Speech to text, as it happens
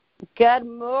Good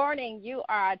morning. You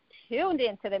are tuned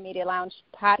into the Media Lounge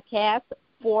podcast,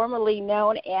 formerly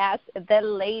known as The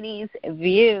Ladies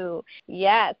View.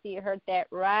 Yes, you heard that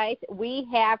right. We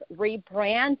have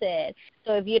rebranded.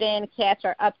 So if you didn't catch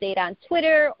our update on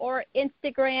Twitter or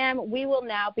Instagram, we will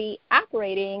now be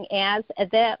operating as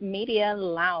the Media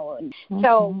Lounge.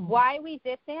 So why we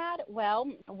did that?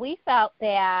 Well, we felt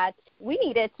that we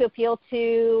needed to appeal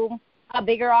to a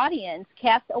bigger audience,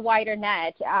 cast a wider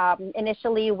net.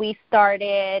 Initially, we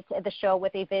started the show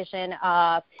with a vision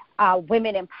of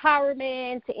women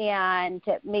empowerment and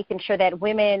making sure that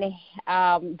women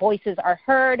voices are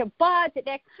heard, but that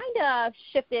kind of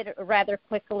shifted rather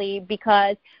quickly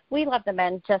because we love the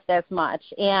men just as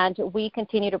much, and we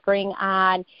continue to bring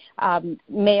on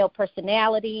male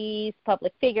personalities,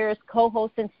 public figures,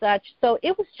 co-hosts and such. So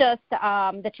it was just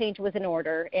the change was in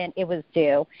order, and it was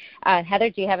due. Heather,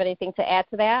 do you have anything to add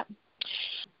to that?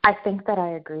 I think that I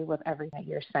agree with everything that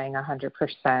you're saying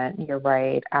 100%. You're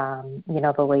right.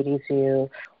 The Ladies View,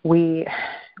 we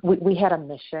had a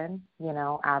mission,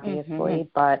 obviously,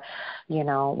 but,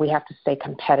 we have to stay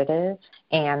competitive,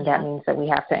 and that means that we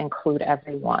have to include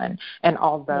everyone. And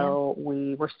although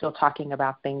we were still talking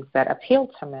about things that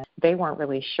appealed to men, they weren't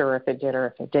really sure if it did or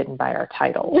if it didn't by our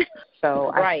title.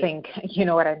 So I think, you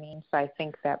know what I mean? So I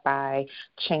think that by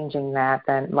changing that,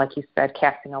 then, like you said,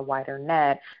 casting a wider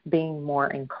net, being more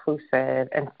inclusive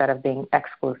instead of being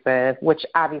exclusive, which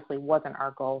obviously wasn't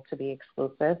our goal to be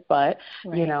exclusive, but,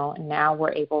 now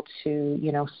we're able to,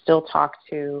 still talk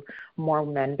to more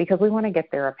men because we want to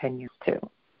get their opinions too.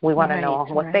 We want to know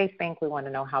what they think. We want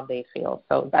to know how they feel.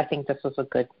 So I think this was a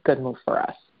good move for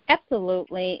us.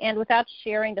 Absolutely. And without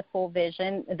sharing the full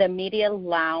vision, the Media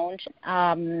Lounge,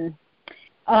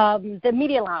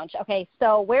 Okay,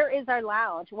 so where is our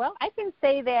lounge? Well, I can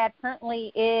say that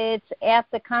currently it's at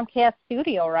the Comcast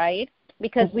studio, right?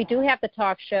 Because we do have the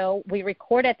talk show. We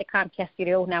record at the Comcast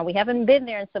studio. Now, we haven't been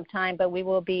there in some time, but we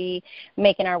will be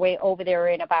making our way over there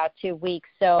in about 2 weeks.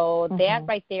 So that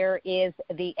right there is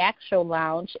the actual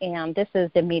lounge, and this is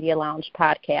the Media Lounge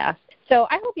podcast. So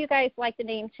I hope you guys like the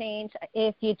name change.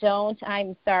 If you don't,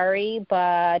 I'm sorry,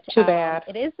 but too bad.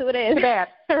 It is what it is. Too bad.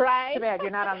 Right? Too bad.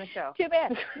 You're not on the show. Too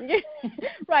bad.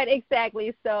 Right,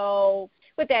 exactly. So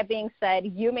with that being said,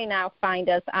 you may now find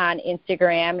us on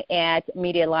Instagram at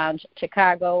Media Lounge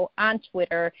Chicago, on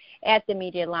Twitter at the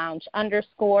Media Lounge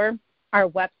 _. Our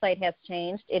website has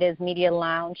changed. It is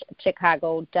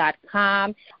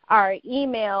MediaLoungeChicago.com. Our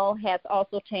email has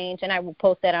also changed, and I will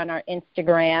post that on our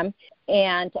Instagram.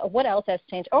 And what else has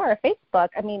changed? Oh, our Facebook.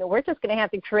 I mean, we're just going to have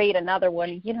to create another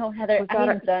one. Heather,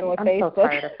 I'm done with Facebook. I'm so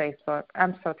tired of Facebook.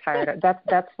 I'm so tired of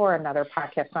that's for another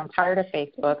podcast. So I'm tired of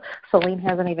Facebook. Celine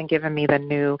hasn't even given me the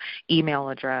new email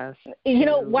address.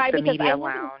 Why? The Because Media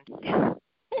Lounge.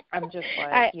 I'm just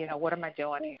like, what am I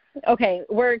doing here? Okay,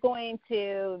 we're going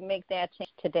to make that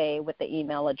change today with the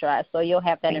email address. So you'll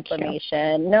have that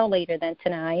information no later than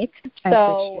tonight.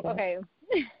 Okay.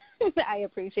 I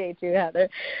appreciate you, Heather.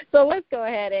 So let's go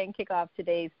ahead and kick off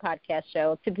today's podcast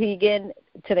show. To begin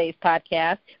today's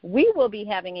podcast, we will be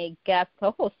having a guest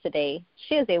co-host today.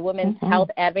 She is a women's health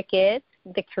advocate,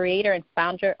 the creator and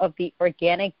founder of the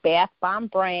organic bath bomb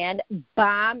brand,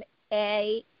 Bomb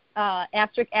A F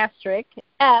 *******. Is that correct?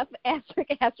 And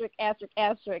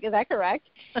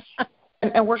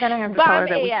we're going to have to tell her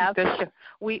that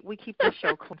we keep this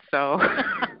show clean, so we're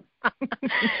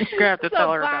going to have to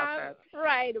tell her about that.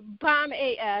 Right, Bomb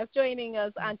AF, joining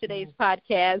us on today's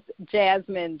podcast,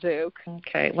 Jazmine Duke.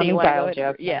 Okay, let me dial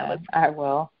Jazmine. Yeah, I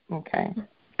will. Okay.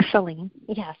 Celine.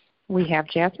 Yes. We have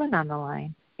Jazmine on the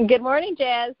line. Good morning,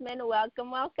 Jazmine.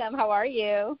 Welcome. How are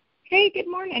you? Hey, good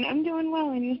morning. I'm doing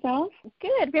well. And yourself?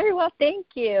 Good. Very well. Thank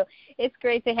you. It's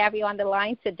great to have you on the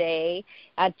line today.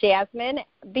 Jazmine,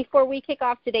 before we kick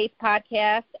off today's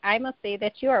podcast, I must say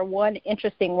that you are one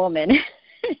interesting woman.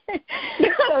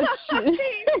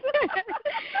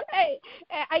 Hey,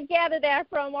 I gathered that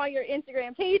from all your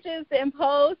Instagram pages and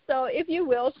posts. So if you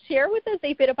will, share with us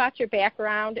a bit about your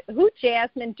background, who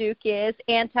Jazmine Duke is,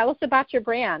 and tell us about your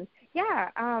brand.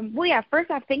 First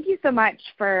off, thank you so much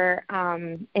for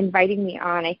inviting me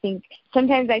on. I think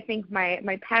sometimes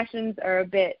my passions are a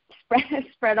bit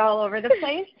spread all over the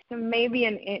place. So maybe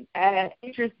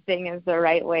interesting is the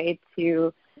right way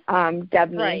to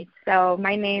dub me. Right. So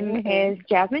my name is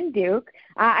Jazmine Duke.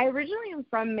 I originally am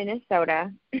from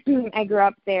Minnesota. I grew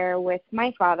up there with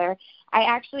my father. I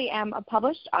actually am a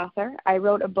published author. I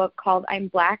wrote a book called I'm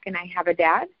Black and I Have a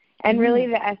Dad. And really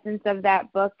the essence of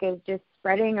that book is just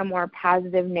spreading a more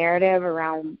positive narrative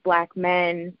around Black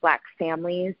men, Black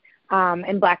families,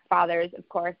 and Black fathers, of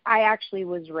course. I actually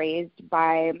was raised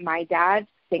by my dad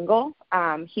single,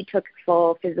 he took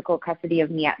full physical custody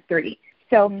of me at 3.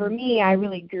 So for me, I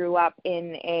really grew up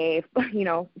in a,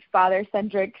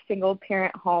 father-centric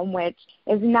single-parent home, which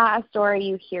is not a story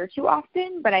you hear too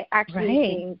often, but I actually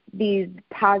think these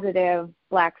positive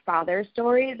Black father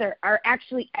stories are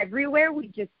actually everywhere.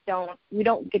 We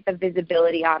don't get the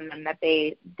visibility on them that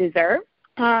they deserve.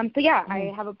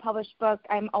 I have a published book.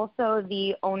 I'm also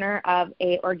the owner of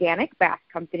a organic bath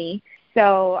company.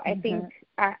 So I think,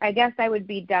 I guess I would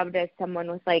be dubbed as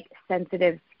someone with, like,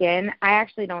 sensitive skin. I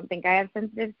actually don't think I have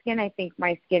sensitive skin. I think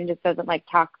my skin just doesn't like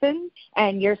toxins,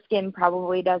 and your skin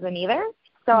probably doesn't either.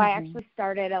 So I actually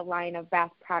started a line of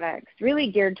bath products really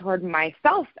geared toward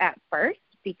myself at first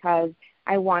because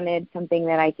I wanted something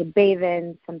that I could bathe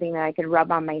in, something that I could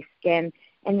rub on my skin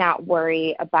and not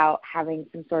worry about having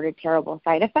some sort of terrible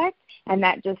side effect. And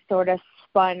that just sort of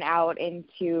spun out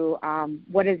into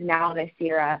what is now this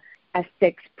year a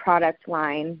 6-product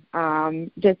line,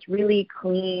 just really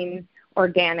clean,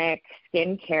 organic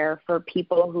skincare for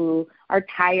people who are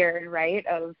tired, right,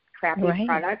 of crappy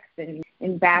products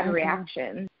and bad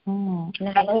reactions.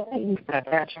 I love that you said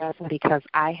that, Jazmine, because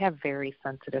I have very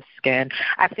sensitive skin.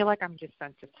 I feel like I'm just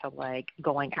sensitive to, like,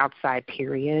 going outside,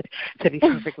 period, to be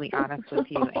perfectly honest with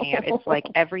you. And it's like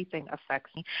everything affects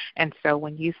me. And so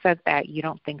when you said that you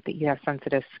don't think that you have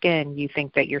sensitive skin, you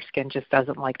think that your skin just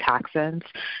doesn't like toxins,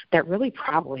 that really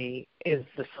probably is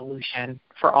the solution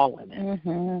for all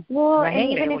women. Well,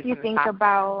 and even if you think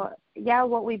about,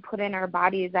 what we put in our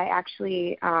bodies, I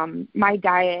actually, my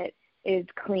diet is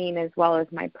clean as well as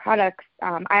my products.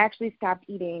 I actually stopped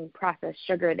eating processed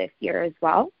sugar this year as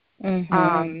well.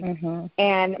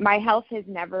 And my health has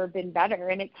never been better.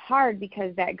 And it's hard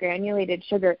because that granulated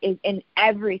sugar is in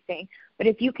everything. But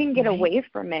if you can get away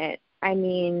from it, I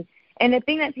mean, and the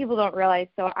thing that people don't realize,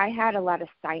 so I had a lot of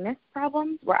sinus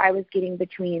problems where I was getting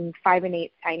between 5 and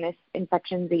 8 sinus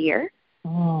infections a year.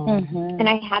 And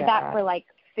I had that for like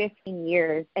 15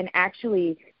 years. And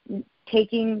actually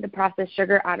taking the processed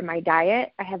sugar out of my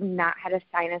diet, I have not had a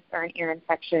sinus or an ear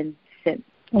infection since.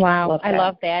 Wow, I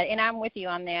love that. And I'm with you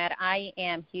on that. I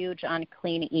am huge on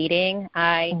clean eating.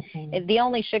 The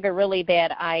only sugar really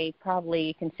that I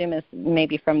probably consume is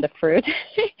maybe from the fruit.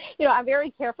 I'm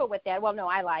very careful with that. Well, no,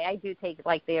 I lie. I do take,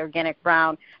 like, the organic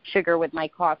brown sugar with my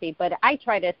coffee, but I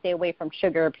try to stay away from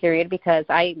sugar, period, because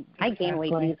I gain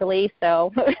weight easily.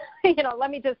 So,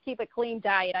 let me just keep a clean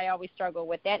diet. I always struggle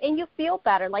with that. And you feel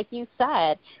better, like you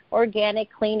said. Organic,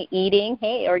 clean eating.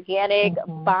 Hey, organic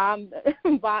bath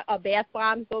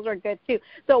bombs. Those are good, too.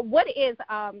 So what is,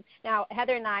 now,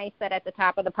 Heather and I said at the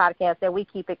top of the podcast that we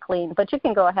keep it clean, but you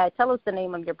can go ahead. Tell us the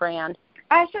name of your brand.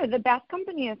 Sure. The bath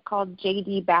company is called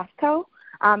JD Bath Co.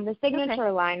 The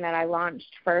signature line that I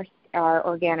launched first are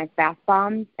organic bath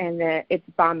bombs, and it's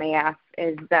Bomb AF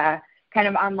is the kind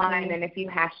of online, and if you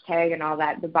hashtag and all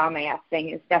that, the Bomb AF thing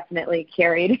is definitely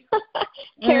carried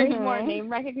more name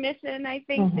recognition, I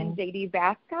think, than JD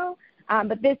Bath Co.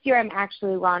 But this year I'm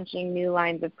actually launching new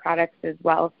lines of products as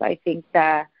well. So I think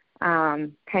the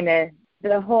kind of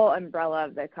the whole umbrella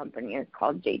of the company is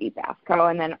called JD Bath Co.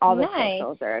 And then all the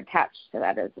socials are attached to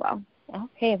that as well.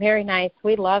 Okay, very nice.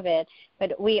 We love it.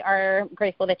 But we are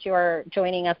grateful that you are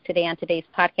joining us today on today's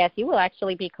podcast. You will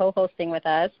actually be co-hosting with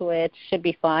us, which should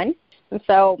be fun.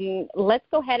 So let's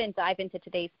go ahead and dive into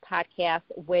today's podcast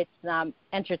with some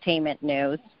entertainment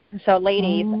news. So,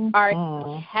 ladies, R.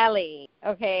 Kelly,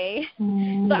 okay? So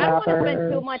I don't want to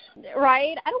spend too much,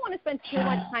 right? I don't want to spend too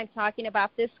much time talking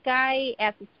about this guy,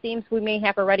 as it seems we may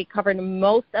have already covered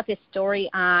most of his story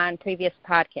on previous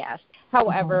podcasts.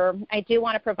 However, I do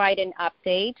want to provide an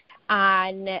update.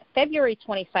 On February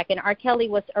 22nd, R. Kelly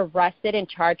was arrested and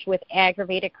charged with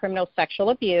aggravated criminal sexual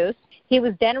abuse. He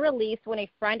was then released when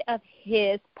a friend of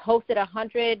his posted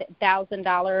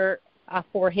 $100,000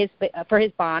 for his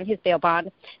bond, his bail bond.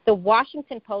 The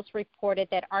Washington Post reported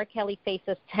that R. Kelly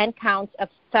faces 10 counts of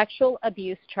sexual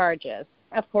abuse charges.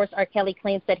 Of course, R. Kelly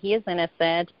claims that he is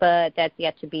innocent, but that's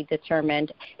yet to be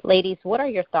determined. Ladies, what are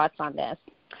your thoughts on this?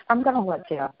 I'm going to let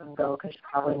Jazmine go because she's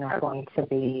probably not going to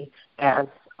be as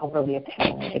overly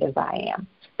opinionated as I am.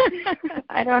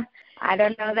 I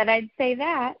don't know that I'd say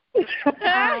that.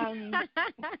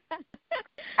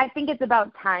 I think it's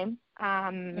about time.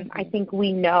 I think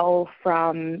we know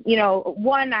from,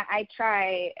 one, I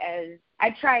try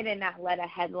to not let a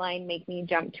headline make me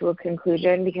jump to a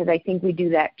conclusion, because I think we do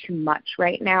that too much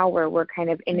right now, where we're kind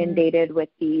of inundated with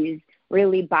these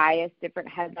really biased different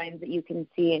headlines that you can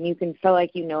see, and you can feel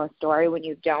like you know a story when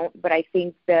you don't. But I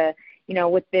think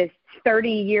with this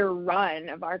 30-year run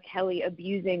of R. Kelly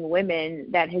abusing women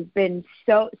that has been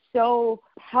so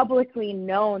publicly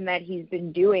known that he's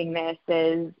been doing this,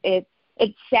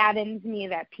 it saddens me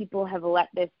that people have let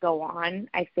this go on.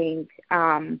 I think,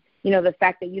 the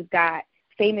fact that you've got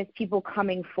famous people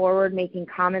coming forward making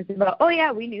comments about, oh,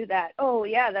 yeah, we knew that. Oh,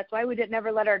 yeah, that's why we didn't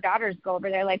never let our daughters go over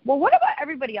there. Like, well, what about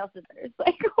everybody else's daughters?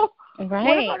 Like, what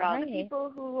about all the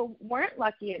people who weren't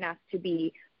lucky enough to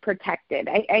be protected?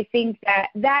 I think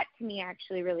that to me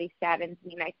actually really saddens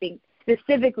me. And I think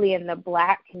specifically in the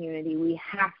Black community, we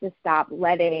have to stop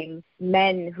letting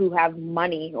men who have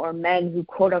money or men who,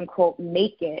 quote, unquote,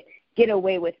 make it get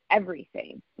away with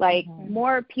everything. Like,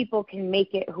 more people can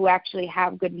make it who actually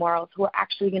have good morals, who are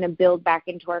actually going to build back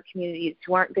into our communities,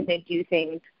 who aren't going to do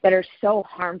things that are so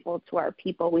harmful to our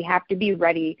people. We have to be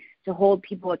ready to hold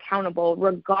people accountable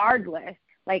regardless,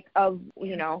 like, of,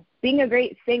 being a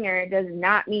great singer does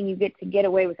not mean you get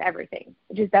away with everything.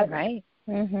 It just doesn't. Right.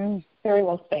 Very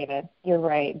well stated. You're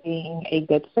right. Being a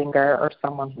good singer or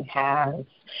someone who has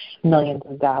millions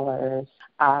of dollars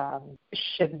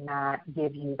should not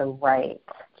give you the right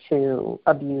to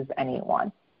abuse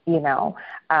anyone,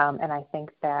 and I think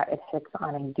that it hits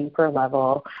on a deeper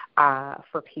level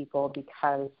for people,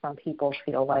 because some people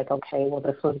feel like, okay, well,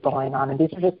 this was going on, and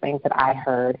these are just things that I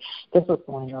heard. This was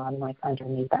going on, like,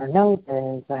 underneath our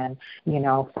noses, and,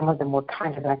 some of them were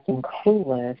kind of acting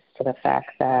clueless to the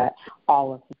fact that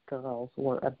all of these girls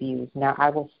were abused. Now, I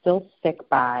will still stick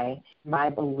by my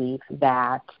belief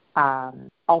that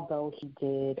although he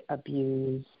did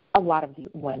abuse a lot of the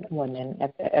women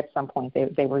at some point,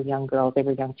 they were young girls, they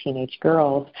were young teenage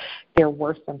girls, there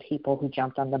were some people who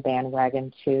jumped on the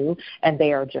bandwagon too, and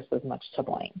they are just as much to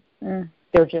blame.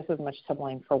 They're just as much to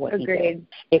blame for what he did.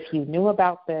 If you knew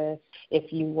about this,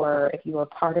 if you were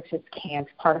part of his camp,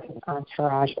 part of his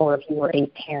entourage, or if you were a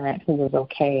parent who was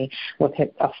okay with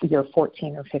your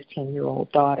 14 or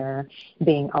 15-year-old daughter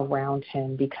being around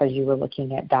him because you were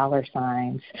looking at dollar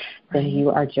signs, then you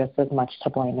are just as much to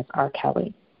blame as R.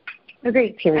 Kelly.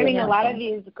 Agreed. I mean, a lot of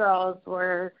these girls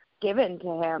were given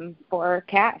to him for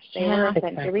cash. They were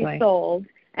essentially sold,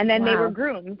 and then they were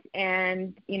groomed.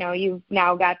 And, you've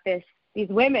now got these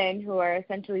women who are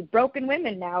essentially broken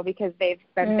women now because they've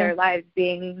spent their lives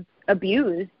being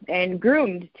abused and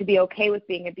groomed to be okay with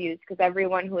being abused, because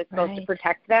everyone who was supposed to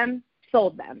protect them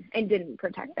sold them and didn't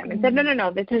protect them and said,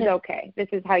 no, this is okay. This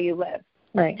is how you live.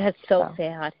 Right. That's so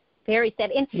sad. Very sad.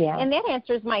 And that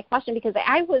answers my question, because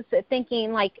I was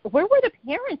thinking, like, where were the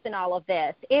parents in all of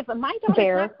this? If my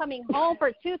daughter's not coming home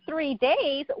for 2-3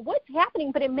 days, what's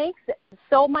happening? But it makes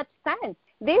so much sense.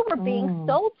 They were being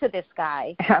sold to this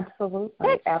guy.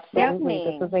 Absolutely.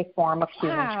 Absolutely. This is a form of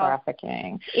human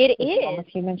trafficking. It is. A form of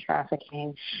human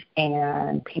trafficking,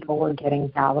 and people were getting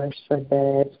dollars for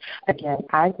this. Again,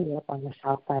 I grew up on the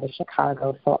south side of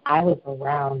Chicago, so I was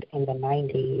around in the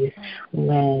 90s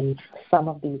when some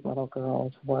of these little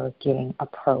girls were getting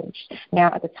approached. Now,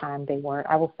 at the time, they weren't,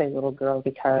 I will say little girl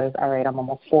because, all right, I'm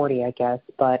almost 40, I guess,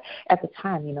 but at the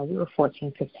time, we were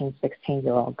 14, 15,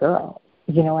 16-year-old girls.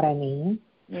 You know what I mean?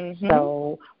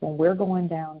 So when we're going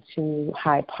down to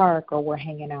Hyde Park or we're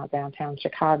hanging out downtown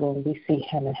Chicago and we see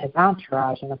him and his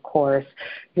entourage, and, of course,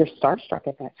 you're starstruck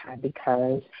at that time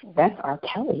because that's R.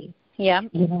 Kelly. Yeah.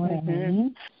 You know what I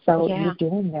mean? So you're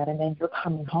doing that, and then you're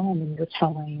coming home and you're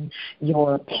telling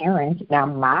your parents. Now,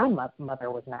 my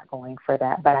mother was not going for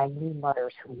that, but I knew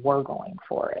mothers who were going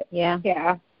for it. Yeah.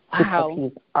 Because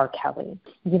he's R. Kelly.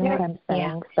 You know what I'm saying?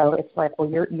 Yeah. So it's like, well,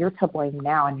 you're to blame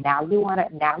now, and now you want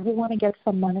to get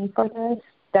some money for this?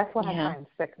 That's what I find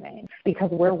sickening.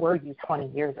 Because where were you 20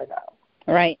 years ago?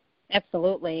 Right.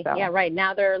 Absolutely. So, right.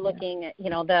 Now they're looking,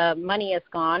 the money is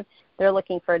gone. They're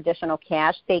looking for additional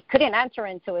cash. They couldn't enter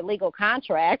into a legal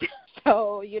contract.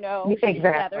 So,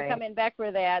 they're coming back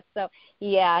for that. So,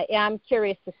 I'm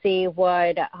curious to see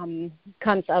what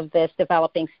comes of this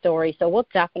developing story. So we'll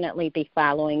definitely be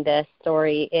following this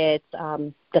story. It's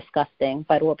disgusting,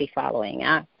 but we'll be following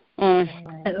it.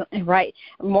 Right.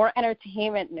 More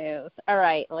entertainment news. All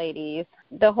right, ladies.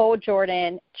 The whole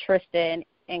Jordan, Tristan,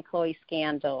 and Khloe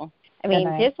scandal. I mean,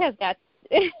 this has got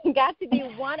to be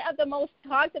one of the most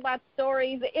talked about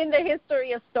stories in the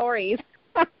history of stories.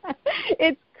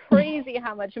 It's crazy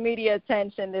how much media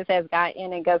attention this has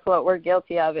gotten, and guess what? We're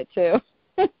guilty of it too.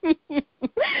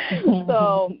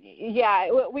 So,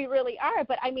 we really are.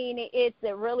 But, I mean, it's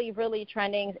really, really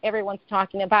trending. Everyone's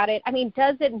talking about it. I mean,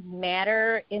 does it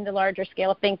matter in the larger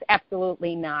scale of things?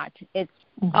 Absolutely not. It's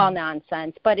all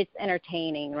nonsense, but it's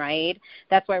entertaining, right?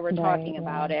 That's why we're talking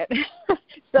about it.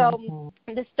 So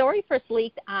the story first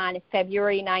leaked on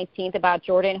February 19th about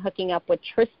Jordan hooking up with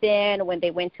Tristan when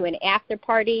they went to an after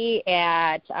party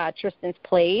at Tristan's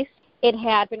place. It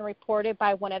had been reported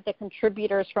by one of the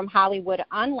contributors from Hollywood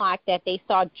Unlocked that they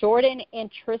saw Jordan and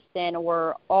Tristan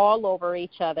were all over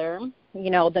each other.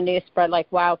 the news spread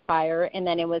like wildfire, and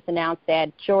then it was announced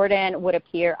that Jordan would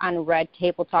appear on Red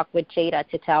Table Talk with Jada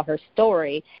to tell her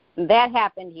story. That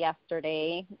happened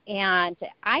yesterday, and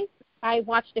I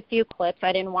watched a few clips.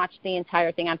 I didn't watch the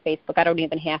entire thing on Facebook. I don't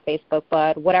even have Facebook,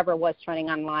 but whatever was trending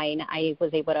online, I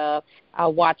was able to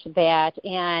watch that.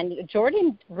 And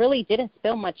Jordan really didn't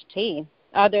spill much tea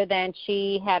other than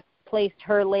she had placed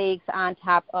her legs on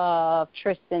top of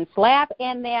Tristan's lap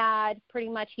and that pretty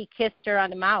much he kissed her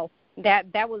on the mouth.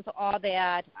 That was all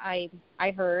that I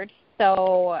heard.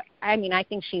 So, I mean, I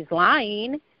think she's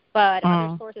lying, but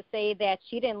other sources say that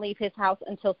she didn't leave his house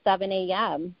until 7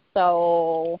 a.m.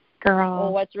 So,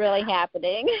 girl, what's really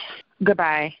happening?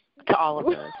 Goodbye to all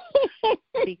of us.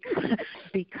 because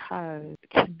to me,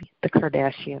 the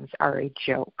Kardashians are a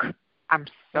joke. I'm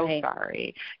so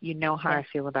sorry. You know how I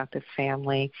feel about this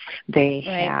family. They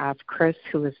have Chris,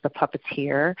 who is the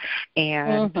puppeteer,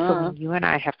 and so when you and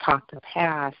I have talked in the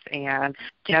past, and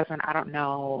Jazmine, I don't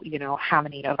know, how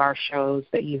many of our shows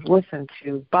that you've listened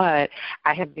to, but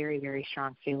I have very, very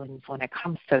strong feelings when it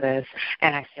comes to this,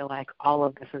 and I feel like all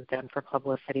of this is done for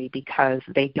publicity because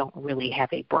they don't really have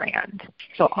a brand.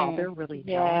 So all they're really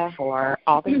known for,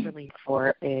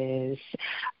 is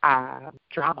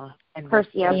drama. And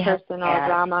personal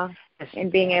drama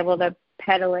and being able to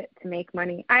peddle it to make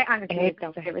money. I honestly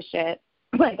don't give a shit.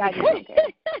 Like, I just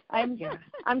don't care.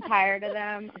 I'm tired of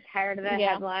them. I'm tired of the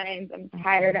headlines. I'm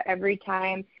tired of every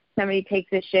time somebody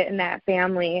takes a shit in that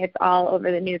family, it's all over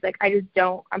the news. Like, I just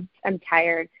don't. I'm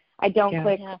tired. I don't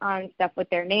click on stuff with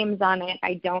their names on it.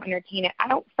 I don't entertain it.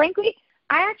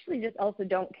 I actually just also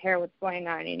don't care what's going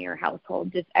on in your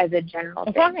household, just as a general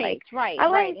thing. Right,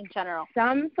 in general.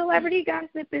 Some celebrity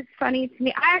gossip is funny to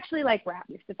me. I actually like rap,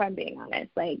 if I'm being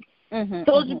honest. Like,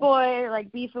 Soulja Boy,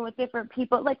 like, beefing with different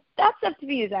people. Like, that stuff to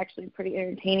me is actually pretty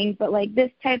entertaining. But, like,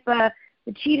 this type of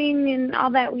the cheating and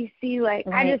all that we see, like,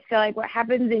 I just feel like what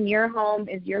happens in your home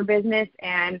is your business.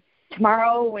 And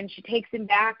tomorrow when she takes him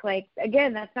back, like,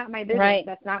 again, that's not my business. Right.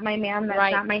 That's not my man.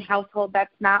 That's not my household.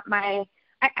 That's not my –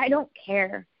 I don't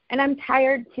care. And I'm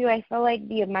tired, too. I feel like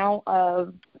the amount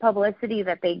of publicity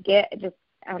that they get just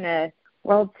on a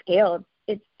world scale,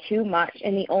 it's too much.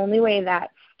 And the only way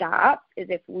that stops is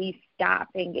if we stop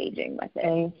engaging with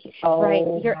it.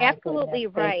 You're absolutely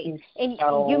right. And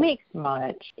you make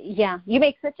you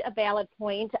make such a valid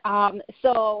point.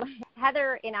 So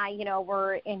Heather and I,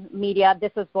 we're in media.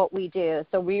 This is what we do.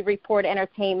 So we report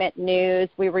entertainment news.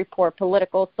 We report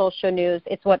political, social news.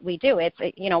 It's what we do. It's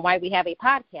why we have a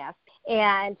podcast.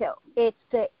 And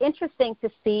it's interesting to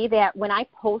see that when I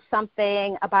post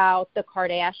something about the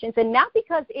Kardashians, and not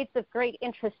because it's of great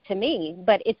interest to me,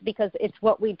 but it's because it's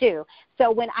what we do.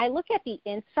 So when I look at the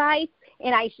insights,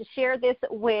 and I share this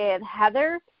with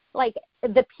Heather, like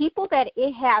the people that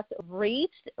it has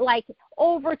reached, like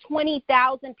over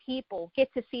 20,000 people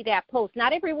get to see that post.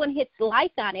 Not everyone hits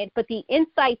like on it, but the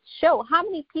insights show how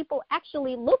many people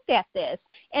actually looked at this.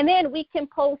 And then we can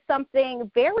post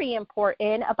something very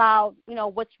important about,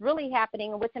 what's really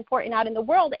happening and what's important out in the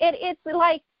world. And it's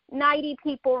like 90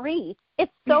 people read.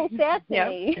 It's so sad to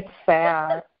me. It's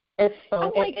sad. It's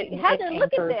so, I'm like, Heather,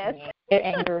 look at this. It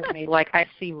angers me. Like, I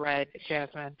see red,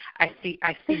 Jazmine. I see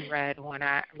red when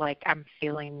I'm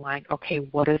feeling like, okay,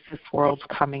 what is this world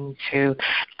coming to?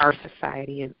 Our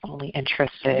society is only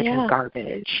interested in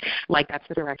garbage. Like, that's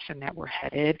the direction that we're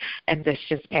headed, and this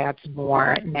just adds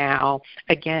more. Now,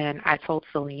 again, I told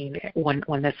Celine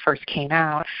when this first came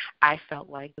out, I felt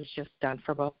like it was just done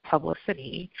for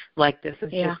publicity. Like, this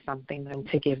is just something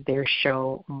to give their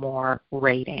show more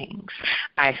ratings.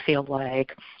 I feel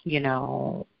like,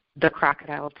 the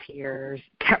crocodile tears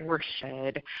that were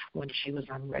shed when she was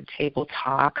on Red Table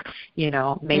Talk,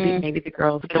 maybe the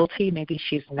girl's guilty, maybe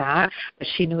she's not, but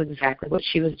she knew exactly what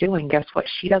she was doing. Guess what?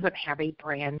 She doesn't have a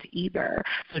brand either.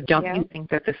 So don't you think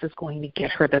that this is going to get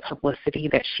her the publicity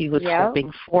that she was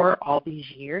hoping for all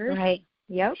these years? Right.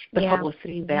 The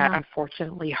publicity that,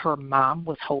 unfortunately, her mom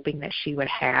was hoping that she would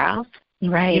have.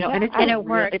 Right. And it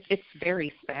works. It's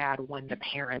very sad when the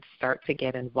parents start to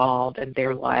get involved and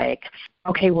they're like,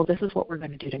 okay, well, this is what we're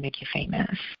going to do to make you famous.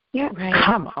 Yeah. Right.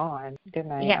 Come on. Good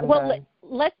night. Yeah. Well,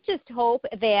 let's just hope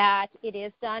that it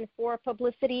is done for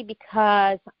publicity,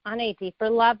 because on a deeper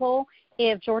level,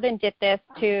 if Jordan did this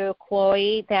to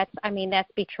Khloe, that's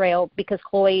betrayal, because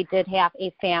Khloe did have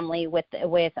a family with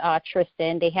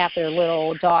Tristan. They have their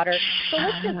little daughter. So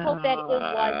let's just hope that it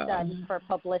was done for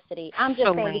publicity. I'm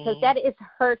just saying, because that is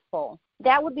hurtful.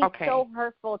 That would be so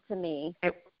hurtful to me.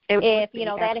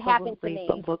 if that happened to me.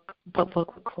 But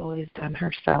look what Chloe's done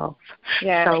herself.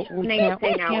 Yeah, so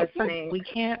we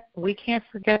can't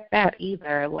forget that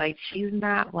either. Like, she's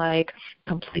not like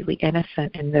completely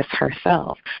innocent in this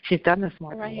herself. She's done this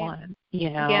more than once.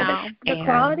 Yeah. The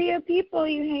quality of people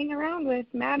you hang around with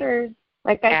matters.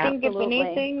 Like, I think if Absolutely.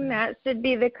 anything, that should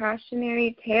be the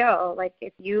cautionary tale. Like,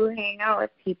 if you hang out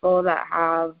with people that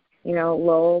have,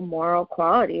 low moral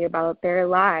quality about their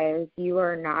lives, you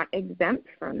are not exempt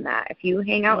from that. If you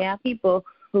hang out with people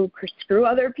who screw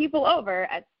other people over,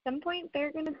 at some point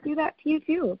they're going to do that to you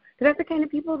too. Because that's the kind of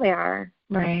people they are.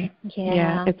 Right.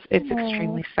 Yeah. It's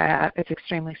extremely sad. It's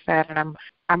extremely sad, and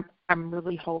I'm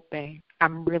really hoping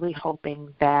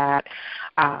that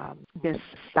this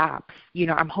stops.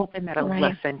 I'm hoping that a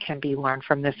lesson can be learned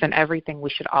from this, and everything we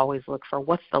should always look for.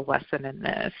 What's the lesson in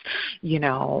this?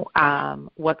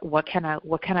 What can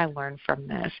I learn from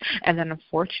this? And then,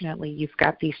 unfortunately, you've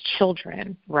got these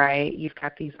children, right? You've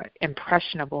got these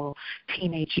impressionable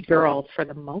teenage girls, for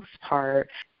the most part,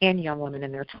 and young women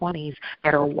in their 20s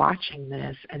that are watching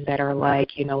this and that are like,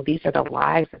 these are the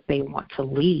lives that they want to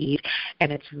lead,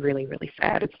 and it's really, really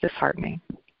sad. It's disheartening.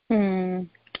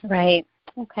 Right.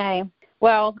 Okay.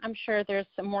 Well, I'm sure there's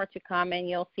some more to come, and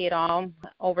you'll see it all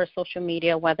over social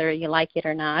media, whether you like it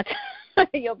or not.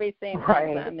 You'll be seeing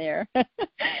things on there.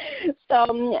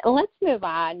 So let's move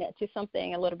on to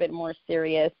something a little bit more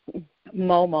serious.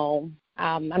 Momo.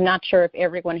 I'm not sure if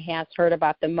everyone has heard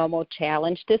about the Momo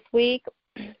challenge this week.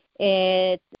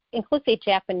 It includes a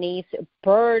Japanese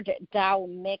bird doll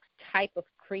mix type of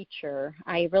creature.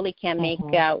 I really can't make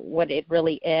out what it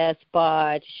really is,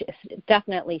 but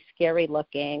definitely scary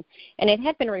looking. And it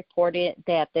had been reported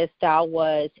that this doll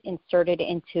was inserted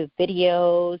into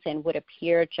videos and would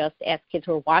appear just as kids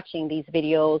were watching these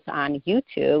videos on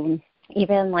YouTube,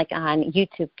 even like on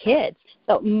YouTube Kids.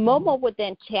 So Momo would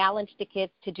then challenge the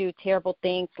kids to do terrible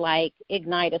things like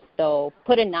ignite a stove,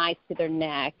 put a knife to their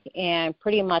neck, and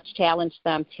pretty much challenge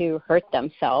them to hurt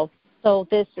themselves. So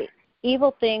this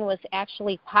evil thing was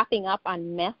actually popping up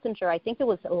on Messenger. I think it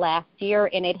was last year,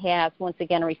 and it has once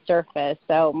again resurfaced.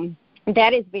 So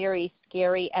that is very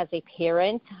scary as a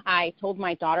parent. I told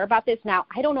my daughter about this. Now,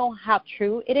 I don't know how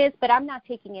true it is, but I'm not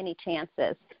taking any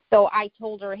chances. So I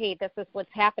told her, hey, this is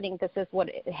what's happening. This is what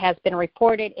has been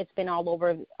reported. It's been all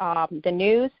over the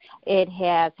news. It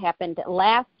has happened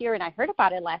last year, and I heard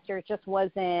about it last year. It just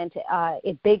wasn't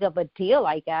as big of a deal,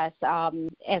 I guess,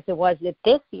 as it was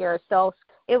this year. So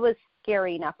it was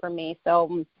scary enough for me.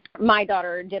 So my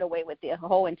daughter did away with the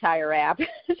whole entire app.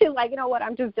 She's like, you know what,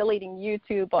 I'm just deleting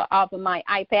YouTube off of my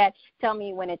iPad. Tell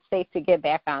me when it's safe to get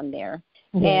back on there.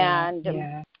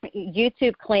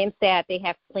 YouTube claims that they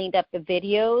have cleaned up the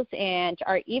videos and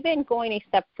are even going a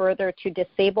step further to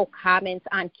disable comments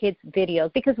on kids'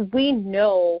 videos, because we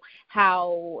know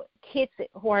how kids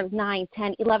who are 9,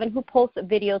 10, 11 who post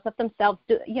videos of themselves,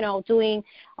 doing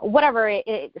whatever,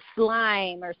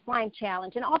 slime or slime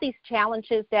challenge and all these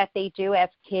challenges that they do as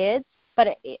kids.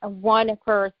 But one,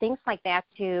 for things like that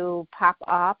to pop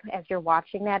up as you're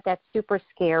watching that's super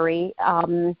scary.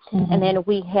 And then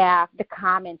we have the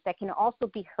comments that can also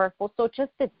be hurtful. So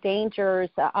just the dangers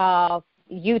of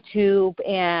YouTube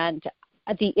and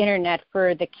the Internet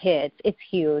for the kids, it's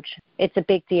huge. It's a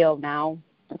big deal now.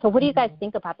 So what do you guys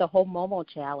think about the whole Momo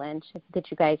challenge? Did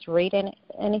you guys read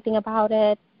anything about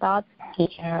it? Thoughts?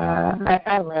 Yeah,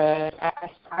 I read.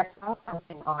 I saw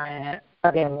something on it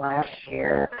again last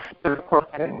year, but of course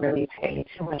I didn't really pay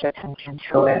too much attention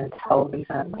to it until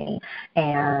recently.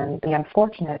 And the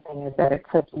unfortunate thing is that it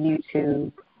took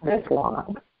YouTube this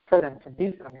long for them to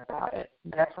do something about it.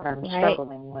 That's what I'm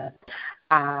struggling with.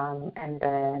 And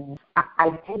then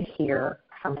I did hear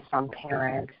from some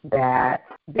parents that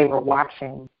they were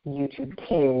watching YouTube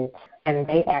Kids and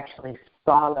they actually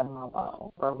saw the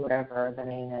Momo or whatever the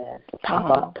name is pop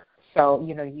up. So,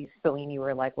 you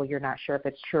were like, well, you're not sure if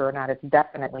it's true or not. It's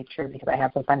definitely true, because I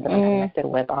have some friends that I'm connected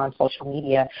with on social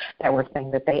media that were saying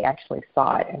that they actually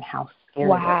saw it and how scary it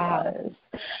was.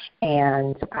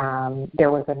 And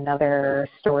there was another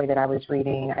story that I was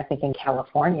reading, I think in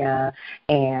California,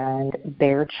 and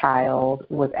their child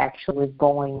was actually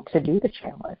going to do the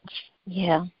challenge.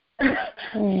 Yeah.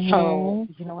 So,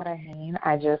 you know what I mean?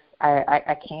 I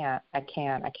can't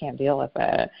deal with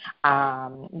it.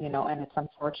 And it's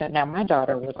unfortunate. Now, my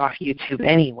daughter was off YouTube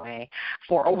anyway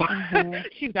for a while.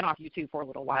 She's been off YouTube for a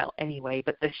little while anyway,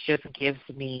 but this just gives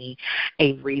me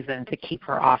a reason to keep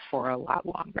her off for a lot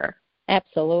longer.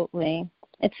 Absolutely.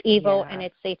 It's evil and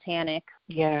it's satanic.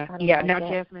 Yeah. Now,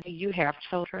 Jazmine, do you have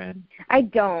children? I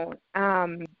don't.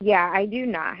 I do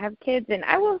not have kids. And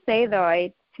I will say, though,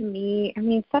 to me, I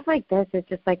mean, stuff like this is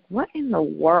just like, what in the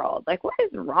world? Like, what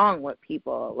is wrong with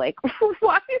people? Like,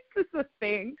 why is this a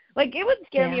thing? Like, it would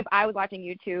scare me if I was watching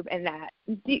YouTube and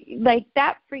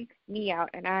that freaks me out,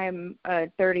 and I'm a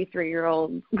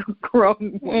 33-year-old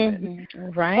grown woman.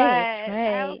 Right. But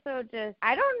I also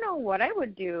I don't know what I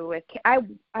would do with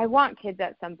I want kids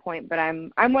at some point, but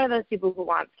I'm one of those people who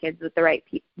wants kids with the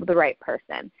right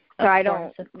person. So I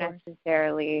don't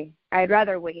necessarily, I'd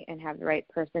rather wait and have the right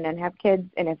person and have kids,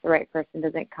 and if the right person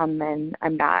doesn't come, then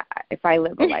I'm not. If I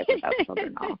live a life without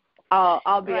children,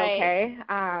 I'll be okay.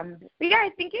 But yeah,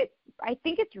 I think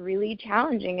it's really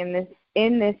challenging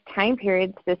in this time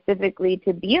period specifically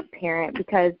to be a parent,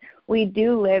 because we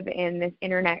do live in this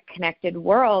internet connected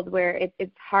world where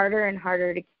it's harder and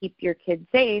harder to keep your kids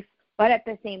safe. But at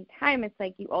the same time, it's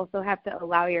like you also have to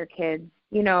allow your kids,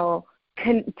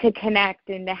 to connect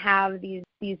and to have these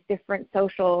different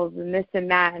socials and this and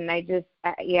that. And I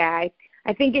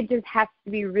think it just has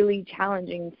to be really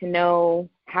challenging to know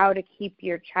how to keep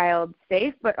your child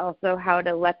safe, but also how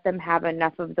to let them have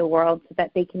enough of the world so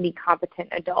that they can be competent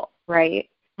adults, right?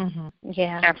 Mm-hmm.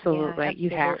 Yeah, absolutely. Yeah, You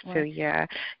have to,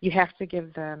 You have to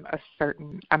give them a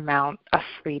certain amount of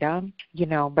freedom,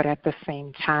 but at the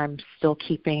same time still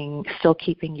keeping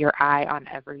your eye on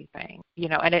everything,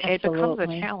 and it becomes a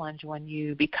challenge when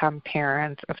you become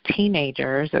parents of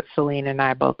teenagers, that Celine and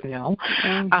I both know,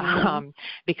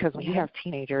 because when you have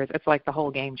teenagers, it's like the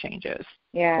whole game changes.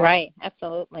 Yeah. Right.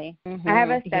 Absolutely. I have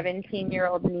a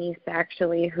 17-year-old niece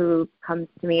actually who comes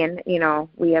to me, and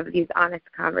we have these honest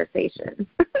conversations.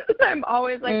 I'm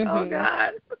always like, oh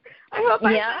God, I hope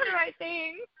I said the right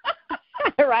thing.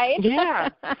 Right? Yeah,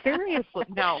 seriously.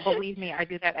 No, believe me, I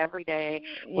do that every day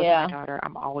with my daughter.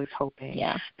 I'm always hoping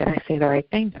that I say the right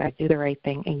thing, that I do the right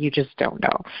thing, and you just don't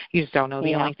know. You just don't know.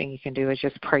 The only thing you can do is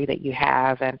just pray that you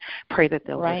have, and pray that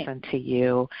they'll listen to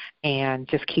you, and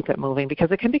just keep it moving,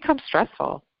 because it can become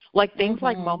stressful. Like things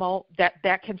like Momo,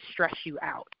 that can stress you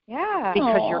out. Yeah.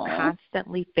 Because you're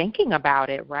constantly thinking about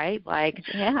it, right? Like,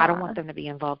 I don't want them to be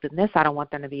involved in this. I don't want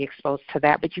them to be exposed to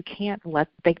that. But you can't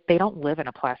they don't live in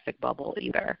a plastic bubble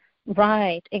either.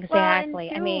 Right, exactly.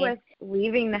 Well, and too, with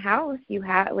leaving the house, you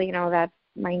have, that's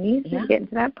my niece is getting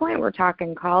to that point. We're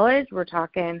talking college. We're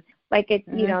talking,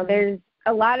 there's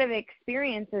a lot of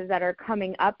experiences that are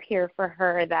coming up here for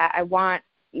her that I want,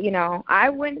 I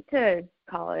went to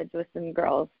college with some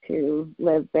girls who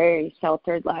lived very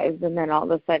sheltered lives, and then all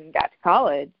of a sudden got to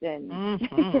college, and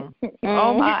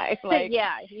oh my,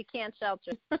 you can't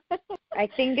shelter. I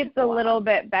think it's a little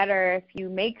bit better if you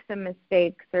make some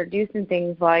mistakes or do some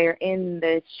things while you're in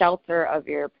the shelter of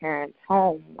your parents'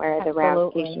 home, where the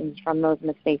ramifications from those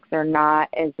mistakes are not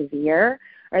as severe,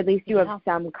 or at least you have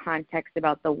some context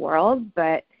about the world.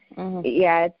 But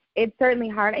it's certainly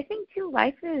hard. I think too,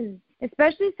 life is,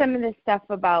 especially some of this stuff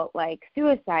about like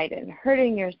suicide and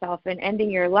hurting yourself and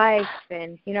ending your life.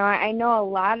 And, I know a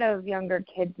lot of younger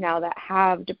kids now that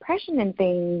have depression and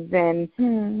things. And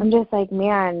I'm just like,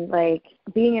 man, like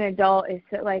being an adult is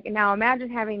like, now imagine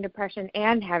having depression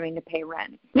and having to pay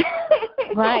rent.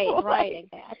 Right,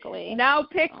 exactly. Now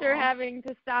picture having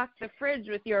to stock the fridge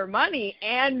with your money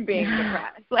and being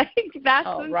depressed. Like that's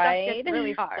when stuff gets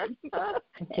really hard.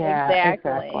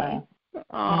 Exactly.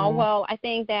 Well, I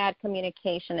think that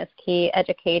communication is key.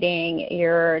 Educating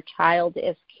your child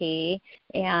is key.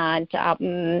 And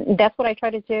that's what I try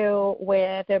to do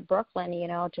with Brooklyn,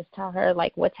 just tell her,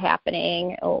 like, what's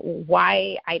happening,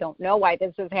 why, I don't know why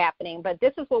this is happening, but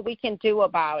this is what we can do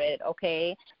about it,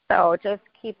 okay? So just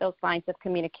keep those lines of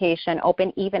communication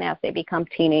open even as they become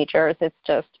teenagers. It's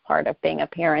just part of being a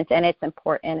parent, and it's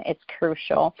important. It's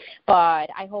crucial. But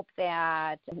I hope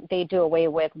that they do away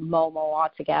with Momo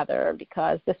altogether,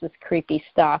 because this is creepy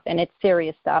stuff, and it's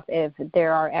serious stuff if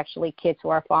there are actually kids who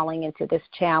are falling into this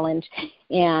challenge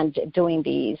and doing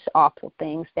these awful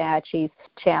things that she's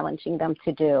challenging them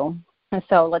to do. And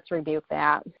so let's rebuke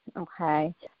that.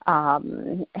 Okay.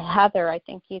 Heather, I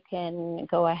think you can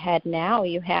go ahead now.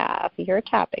 You have your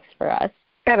topics for us.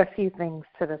 Got a few things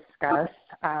to discuss.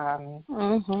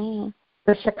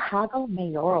 The Chicago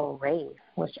Mayoral Race,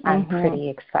 which I'm pretty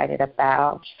excited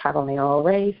about. Chicago Mayoral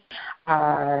Race.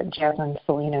 Jazmine,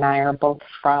 Celine, and I are both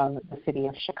from the city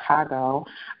of Chicago,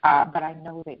 but I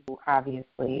know that you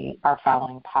obviously are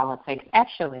following politics.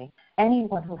 Actually,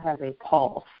 anyone who has a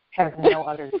pulse has no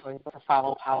other choice but to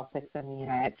follow politics in the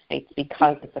United States,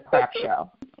 because it's a crap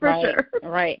show. Sure.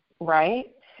 Right?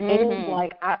 It is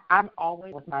like I'm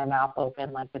always with my mouth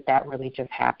open, like, did that really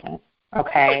just happen?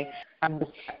 Okay,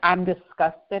 I'm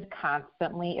disgusted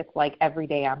constantly. It's like every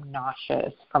day I'm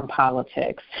nauseous from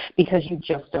politics because you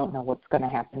just don't know what's going to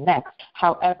happen next.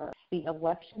 However, the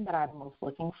election that I'm most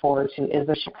looking forward to is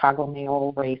the Chicago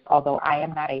mayoral race, although I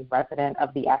am not a resident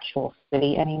of the actual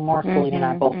city anymore. Celine and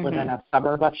I both live in a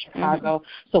suburb of Chicago,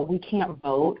 so we can't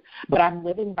vote, but I'm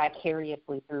living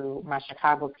vicariously through my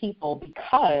Chicago people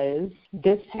because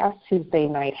this past Tuesday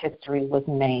night history was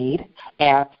made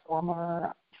as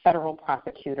former federal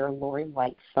prosecutor Lori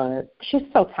Lightfoot. She's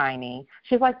so tiny.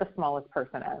 She's like the smallest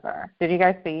person ever. Did you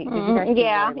guys see? Did you guys see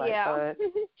Lori Lightfoot?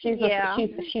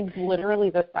 She's literally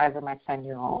the size of my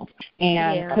 10-year-old.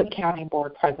 And Cook County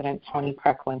Board President Tony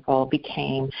Preckwinkle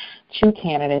became two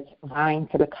candidates vying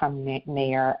to become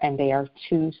mayor, and they are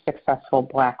two successful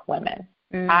Black women.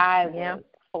 I was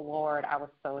floored. I was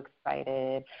so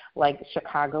excited. Like,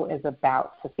 Chicago is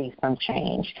about to see some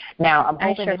change. Now, I'm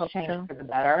hoping it's changed for the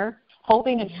better.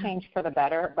 Change for the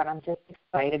better, but I'm just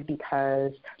excited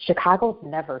because Chicago's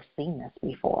never seen this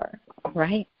before.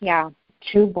 Right. Yeah.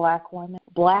 Two black women,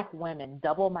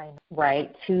 double my,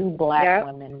 right, two black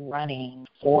women running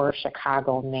for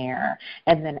Chicago mayor.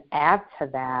 And then add to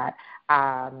that,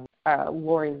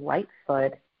 Lori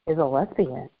Lightfoot is a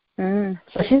lesbian.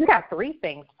 So she's got three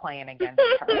things playing against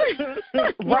her.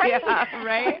 Right? Yeah,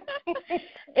 right?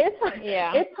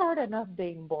 It's hard enough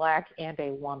being Black and a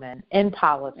woman in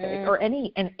politics or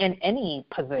in any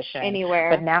position. Anywhere.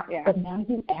 But now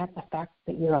you add the fact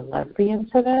that you're a lesbian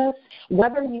to this.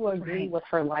 Whether you agree with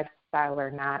her lifestyle or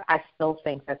not, I still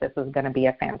think that this is going to be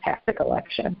a fantastic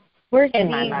election. We're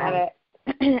seeing at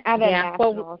a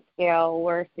national scale,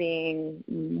 we're seeing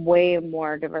way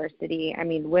more diversity. I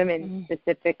mean, women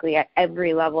specifically at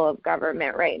every level of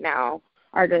government right now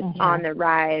are just on the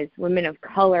rise. Women of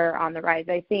color on the rise.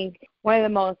 I think one of the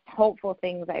most hopeful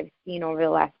things I've seen over the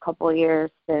last couple of years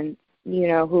since,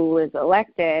 who was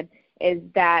elected is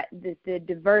that the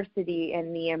diversity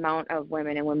and the amount of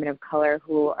women and women of color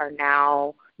who are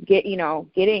now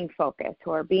getting focused, who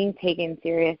are being taken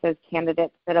serious as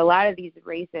candidates, that a lot of these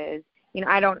races,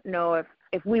 I don't know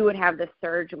if we would have the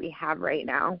surge we have right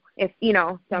now if,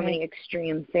 so many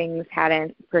extreme things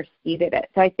hadn't preceded it.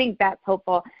 So I think that's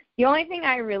hopeful. The only thing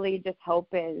I really just hope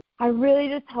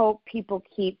people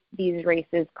keep these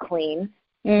races clean.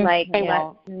 Like,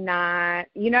 let's not,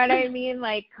 you know what I mean?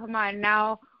 Like, come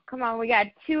on, we got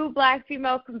two Black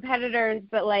female competitors,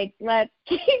 but, like, let's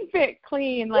keep it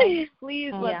clean. Like,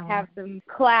 please, let's have some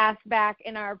class back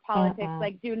in our politics.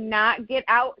 Like, do not get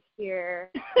out here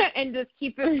and just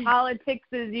keep it politics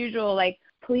as usual. Like,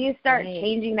 please start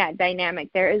changing that dynamic.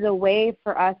 There is a way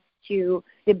for us to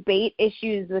debate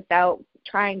issues without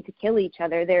trying to kill each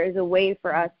other. There is a way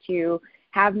for us to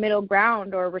have middle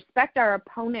ground or respect our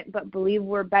opponent but believe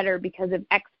we're better because of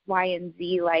X, Y, and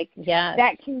Z. Like,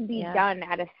 that can be done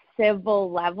at a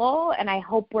civil level, and I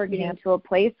hope we're getting to a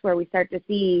place where we start to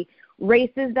see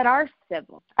races that are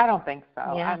civil. I don't think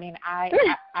so. Yeah. I mean,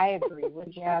 I agree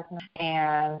with Jazmine,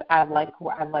 and I like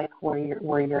where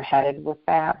you're headed with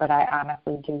that, but I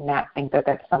honestly do not think that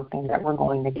that's something that we're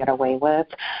going to get away with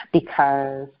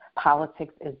because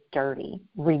politics is dirty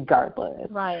regardless.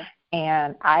 Right.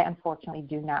 And I unfortunately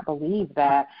do not believe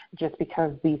that just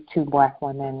because these two Black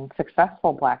women,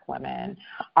 successful Black women,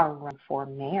 are run for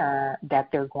mayor, that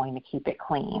they're going to keep it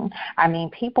clean. I mean,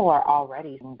 people are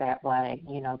already saying that, like,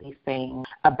 these things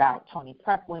about Toni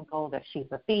Preckwinkle, that she's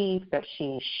a thief, that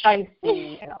she's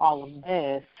shifty, and all of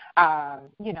this,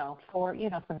 for,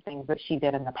 some things that she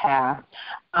did in the past.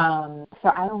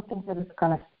 So I don't think that it's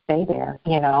going to stay there,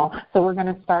 So we're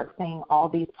going to start seeing all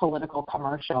these political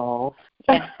commercials.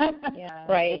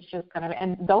 Right. It's just going to,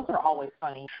 and those are always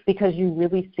funny because you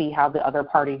really see how the other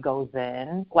party goes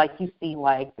in. Like, you see,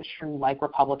 like, the true, like,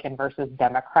 Republican versus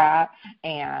Democrat,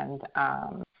 and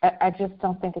I just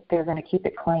don't think that they're going to keep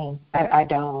it clean. I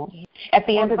don't. At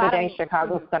the end of the day,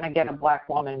 Chicago's going to get a Black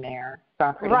woman mayor. So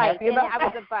I'm pretty happy about that. I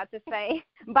was about to say,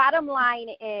 bottom line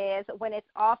is, when it's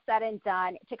all said and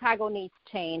done, Chicago needs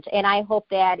change, and I hope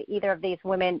that either of these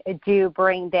women do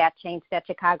bring that change that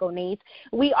Chicago needs.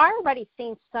 We are already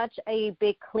seeing such a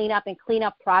big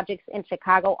cleanup projects in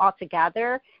Chicago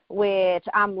altogether, which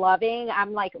I'm loving.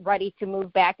 I'm, like, ready to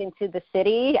move back into the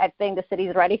city. I think the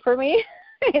city's ready for me.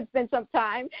 It's been some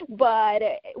time, but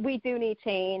we do need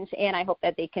change, and I hope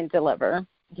that they can deliver.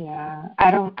 Yeah,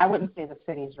 I wouldn't say the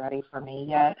city's ready for me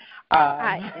yet.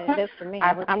 It is for me.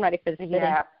 I'm ready for the city.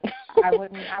 Yeah, I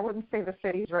wouldn't say the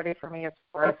city's ready for me as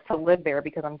far as to live there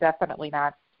because I'm definitely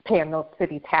not paying those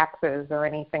city taxes or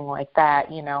anything like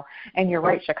that, you know. And you're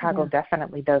right, Chicago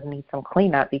definitely does need some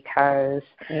cleanup because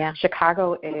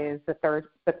Chicago is the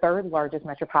third largest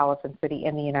metropolitan city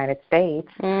in the United States,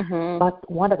 but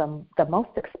one of the most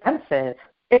expensive.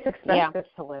 It's expensive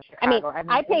to live in Chicago. I mean,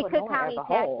 I pay Cook County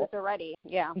taxes already.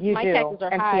 Yeah, my taxes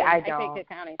are high. See, I pay Cook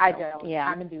County. So. I don't. Yeah,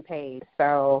 I'm in DuPage,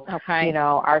 so you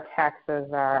know our taxes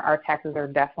are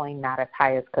definitely not as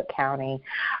high as Cook County.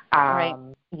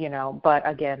 You know, but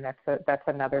again, that's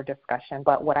another discussion.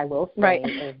 But what I will say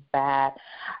is that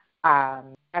I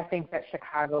think that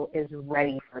Chicago is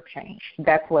ready for change.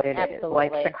 That's what it is.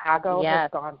 Like Chicago has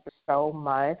gone through so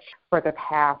much for the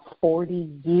past 40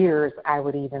 years, I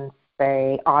would even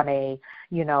say, on a,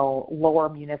 you know, lower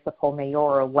municipal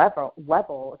mayoral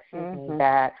level,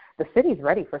 that the city's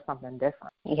ready for something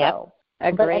different. So,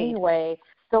 but anyway,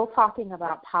 still talking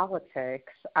about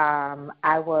politics,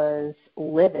 I was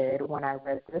livid when I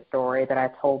read this story that I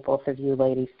told both of you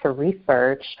ladies to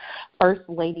research. First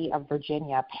Lady of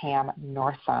Virginia, Pam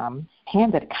Northam,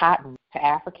 handed cotton to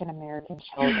African-American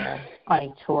children on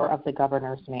a tour of the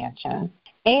governor's mansion.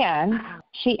 And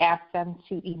she asked them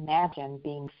to imagine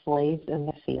being slaves in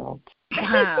the fields.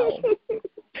 Wow.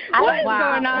 What's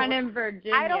going on in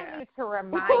Virginia? I don't need to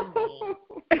remind me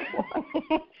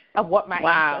of what my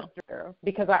ancestors do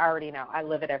because I already know. I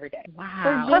live it every day.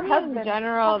 Wow. Virginia in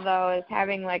general, though, is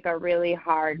having like a really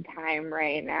hard time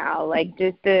right now. Like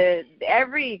just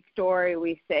every story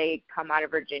we say come out of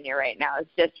Virginia right now is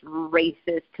just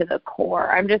racist to the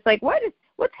core. I'm just like, what's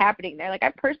happening there? Like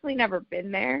I've personally never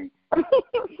been there.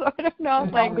 So I don't know.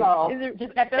 Like, is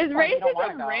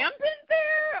racism rampant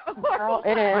there? Girl,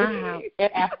 it is. Wow.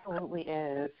 It absolutely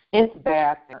is. It's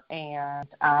bad there. And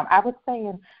I would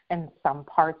say in some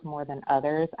parts more than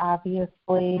others,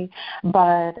 obviously.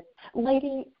 But,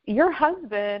 lady, your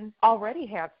husband already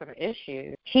had some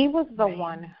issues. He was the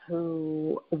one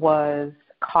who was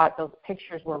caught. Those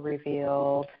pictures were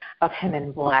revealed of him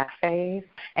in blackface,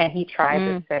 and he tried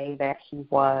to say that he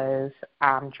was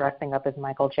dressing up as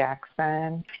Michael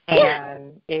Jackson.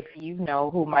 And if you know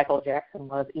who Michael Jackson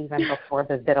was even before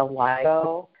the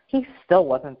vitiligo, he still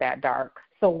wasn't that dark.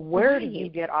 So where do you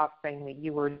get off saying that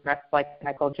you were dressed like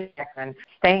Michael Jackson,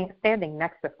 standing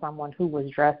next to someone who was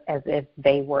dressed as if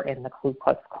they were in the Ku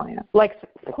Klux Klan? Like,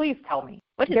 please tell me.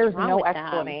 There's no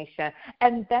explanation.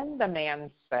 And then the man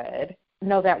said,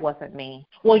 no, that wasn't me.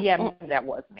 Well, yeah, that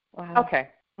was me. Wow. Okay,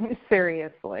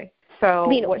 seriously. So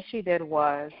what she did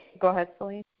was, go ahead,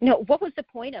 Celine. No, what was the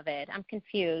point of it? I'm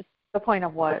confused. The point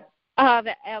of what? Of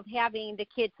having the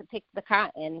kids to pick the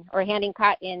cotton or handing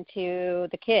cotton to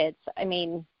the kids. I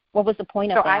mean, what was the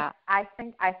point of that? I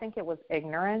think it was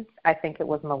ignorance. I think it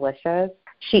was malicious.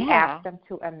 She asked them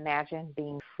to imagine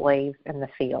being slaves in the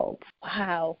fields.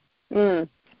 Wow.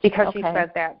 Because she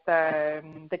said that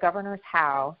the governor's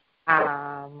house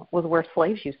was where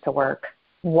slaves used to work.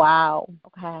 Wow.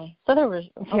 Okay. So there was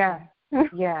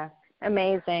yeah.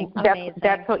 Amazing.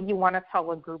 That's what you want to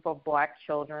tell a group of black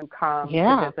children who come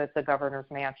to visit the governor's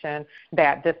mansion,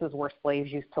 that this is where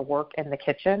slaves used to work in the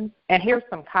kitchen. And here's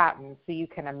some cotton so you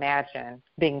can imagine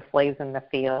being slaves in the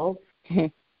fields. Do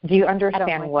you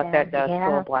understand what that does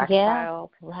to a black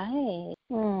child? Right.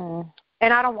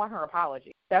 And I don't want her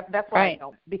apology. That's what I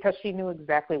know, because she knew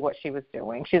exactly what she was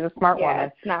doing. She's a smart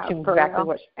woman. She knew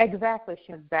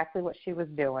exactly what she was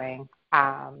doing.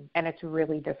 And it's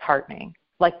really disheartening.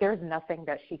 Like, there's nothing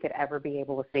that she could ever be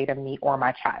able to say to me or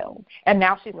my child. And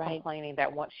now she's complaining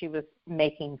that once she was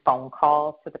making phone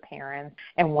calls to the parents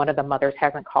and one of the mothers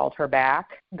hasn't called her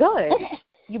back. Good.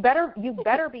 You better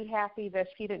be happy that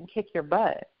she didn't kick your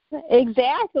butt.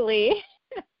 Exactly.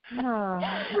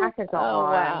 I could go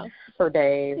on for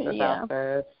days about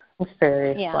this.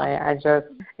 Seriously,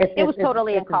 it was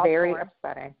totally very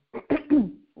upsetting.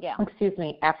 Excuse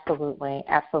me, absolutely.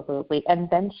 And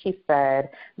then she said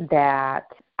that,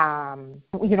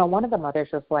 one of the mothers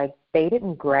was like, they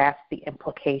didn't grasp the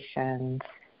implications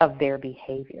of their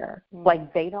behavior.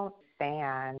 Like, they don't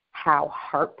understand how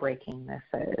heartbreaking this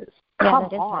is. Come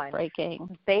that is on.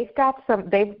 Heartbreaking. They've got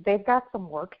some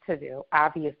work to do.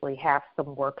 Obviously have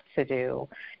some work to do.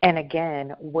 And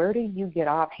again, where do you get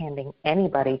off handing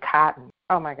anybody cotton?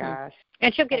 Oh my gosh.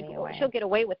 And she'll get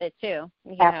away with it too.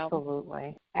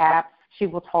 Absolutely. She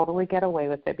will totally get away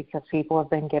with it, because people have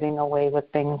been getting away with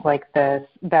things like this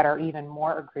that are even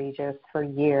more egregious for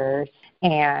years.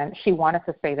 And she wanted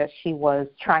to say that she was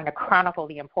trying to chronicle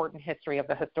the important history of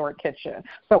the historic kitchen.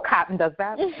 So cotton does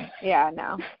that? Yeah,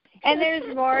 no. And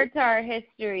there's more to our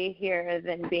history here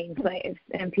than being slaves.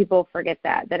 And people forget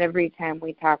that every time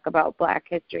we talk about black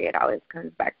history, it always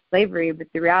comes back to slavery. But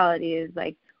the reality is,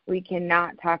 like, we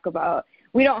cannot talk about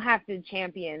we don't have to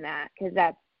champion that, because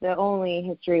that's the only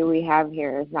history we have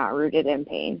here is not rooted in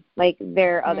pain. Like,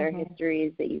 there are other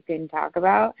histories that you can talk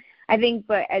about, I think,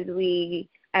 but as we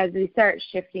start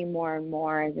shifting more and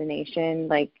more as a nation,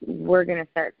 like, we're going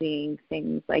to start seeing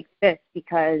things like this,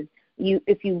 because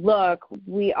if you look,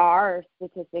 we are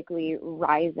statistically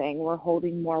rising. We're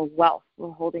holding more wealth. We're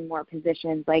holding more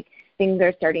positions. Like, things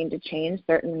are starting to change,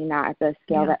 certainly not at the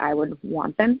scale that I would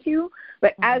want them to.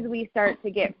 But as we start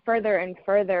to get further and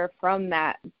further from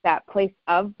that place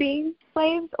of being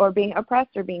slaves or being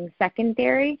oppressed or being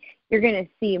secondary, you're going to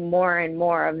see more and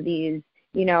more of these.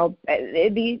 You know,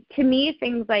 to me,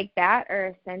 things like that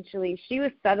are essentially, she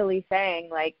was subtly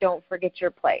saying, like, don't forget your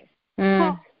place.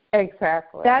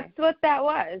 Exactly. That's what that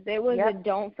was. It was a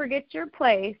don't forget your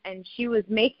place, and she was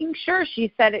making sure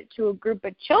she said it to a group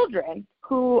of children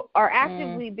who are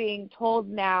actively being told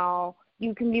now,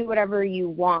 you can be whatever you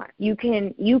want. You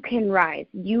can rise.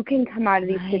 You can come out of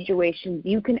these situations.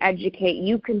 You can educate.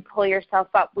 You can pull yourself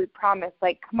up. We promise.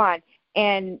 Like, come on.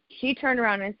 And she turned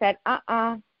around and said,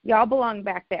 y'all belong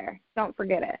back there. Don't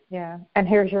forget it. Yeah. And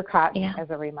here's your cotton as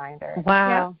a reminder.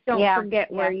 Wow. Don't forget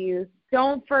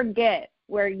don't forget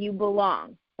where you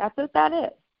belong. That's what that is.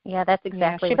 Yeah, that's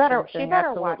exactly. She better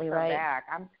watch her back.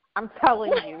 I'm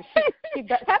telling you, she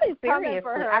better. That is serious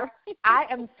for her. I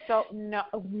am so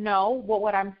no.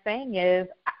 What I'm saying is,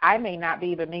 I may not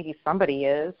be, but maybe somebody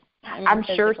is. I'm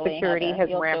sure security has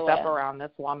ramped up around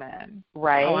this woman,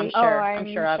 right? Oh, I'm sure.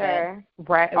 I'm sure of it.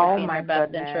 Right. Oh, my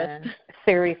best interest.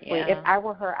 Seriously, if I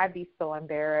were her, I'd be so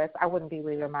embarrassed. I wouldn't be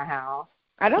leaving my house.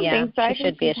 I don't think so. I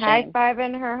think she's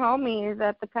high-fiving her homies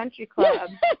at the country club.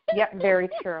 Yep, very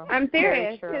true. I'm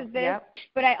serious.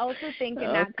 But I also think,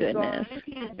 and not to go on a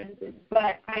tangent,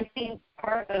 but I think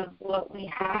part of what we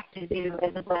have to do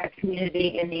as a Black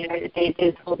community in the United States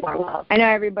is hold more love. I know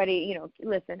everybody,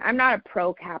 listen, I'm not a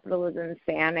pro-capitalism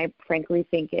fan. I frankly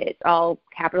think all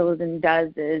capitalism does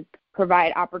is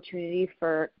provide opportunity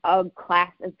for a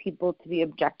class of people to be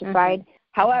objectified.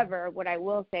 However, what I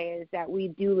will say is that we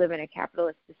do live in a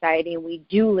capitalist society, and we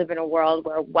do live in a world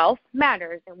where wealth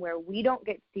matters and where we don't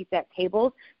get seats at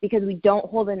tables because we don't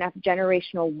hold enough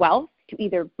generational wealth to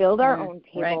either build our own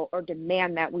table or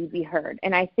demand that we be heard.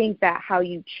 And I think that how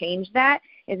you change that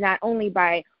is not only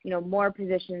by, more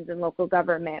positions in local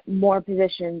government, more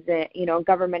positions in,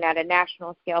 government at a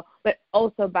national scale, but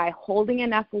also by holding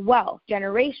enough wealth,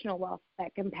 generational wealth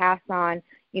that can pass on,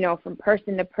 from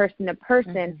person to person to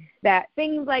person, that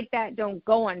things like that don't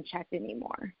go unchecked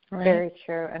anymore. Right. Very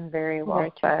true and very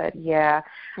well said. Yeah.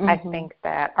 I think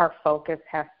that our focus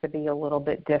has to be a little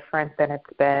bit different than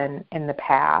it's been in the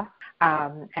past.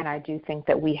 And I do think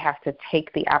that we have to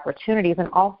take the opportunities. And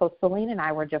also, Celine and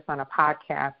I were just on a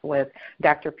podcast with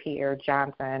Dr. Pierre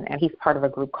Johnson, and he's part of a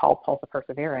group called Pulse of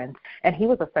Perseverance. And he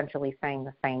was essentially saying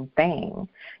the same thing.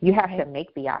 You have to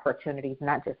make the opportunities,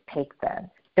 not just take them.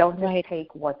 Don't just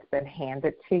take what's been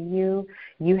handed to you.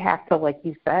 You have to, like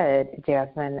you said,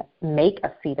 Jazmine, make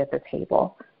a seat at the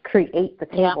table. Create the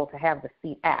table to have the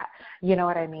seat at. You know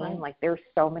what I mean? Like, there's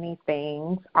so many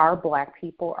things. Our Black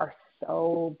people are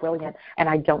so brilliant, and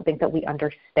I don't think that we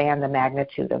understand the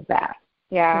magnitude of that.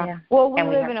 Yeah. Well, we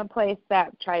live in a place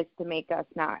that tries to make us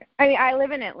not. I mean, I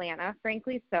live in Atlanta,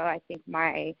 frankly, so I think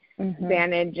my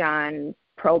advantage on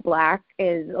pro-Black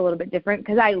is a little bit different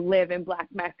because I live in Black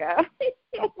Mecca.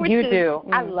 You do.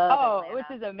 I love Atlanta.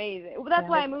 Which is amazing. Well, that's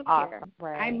why I moved here.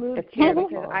 Right. I moved here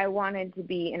because I wanted to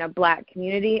be in a Black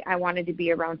community. I wanted to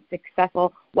be around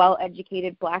successful,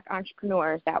 well-educated Black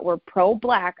entrepreneurs that were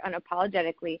pro-Black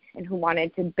unapologetically and who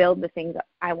wanted to build the things that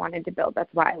I wanted to build.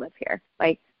 That's why I live here.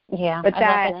 But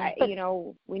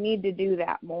we need to do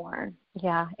that more.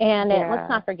 Yeah, and let's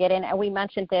not forget, and we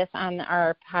mentioned this on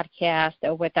our podcast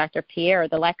with Dr. Pierre,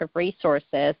 the lack of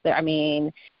resources. I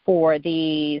mean, for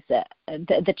these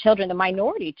the children, the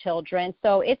minority children.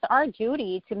 So it's our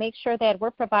duty to make sure that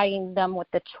we're providing them with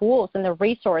the tools and the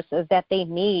resources that they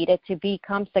need to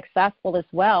become successful as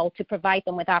well, to provide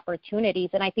them with opportunities.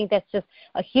 And I think that's just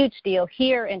a huge deal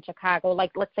here in Chicago.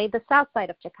 Like, let's say the south side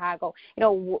of Chicago,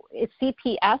 it's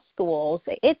CPS schools.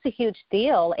 It's a huge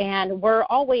deal, and we're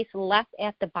always left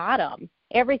at the bottom.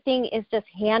 Everything is just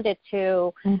handed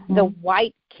to the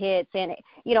white kids, and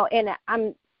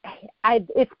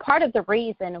it's part of the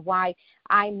reason why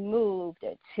I moved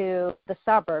to the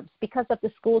suburbs, because of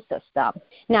the school system.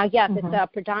 Now, yes, it's a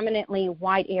predominantly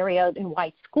white area and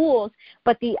white schools,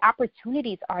 but the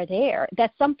opportunities are there.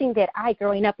 That's something that I,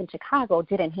 growing up in Chicago,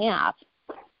 didn't have.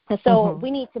 And so we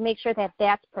need to make sure that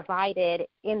that's provided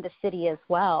in the city as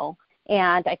well.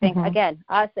 And I think, again,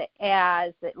 us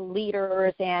as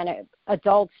leaders and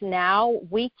adults now,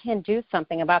 we can do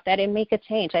something about that and make a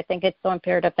change. I think it's so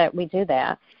imperative that we do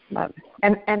that. But,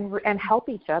 and help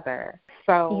each other.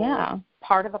 So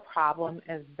part of the problem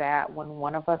is that when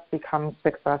one of us becomes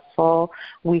successful,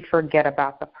 we forget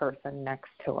about the person next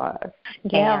to us.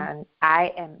 Yeah. And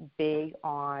I am big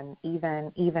on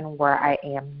even where I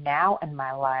am now in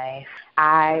my life,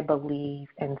 I believe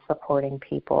in supporting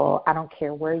people. I don't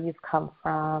care where you've come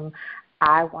from.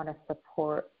 I want to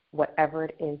support whatever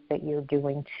it is that you're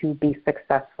doing to be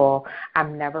successful.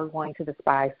 I'm never going to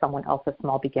despise someone else's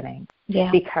small beginning. Yeah,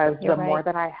 because the more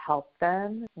that I help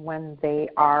them when they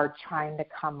are trying to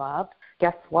come up,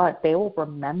 guess what? They will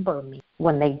remember me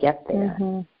when they get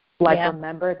there.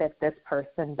 Remember that this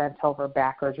person bent over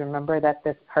backwards. Remember that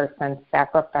this person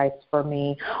sacrificed for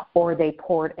me, or they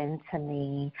poured into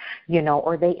me,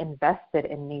 or they invested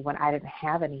in me when I didn't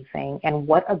have anything. And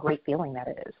what a great feeling that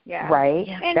is, right?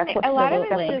 Yeah. And that's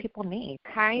what people need.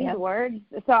 Kind words.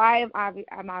 So I'm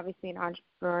obviously an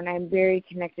entrepreneur, and I'm very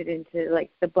connected into like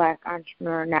the Black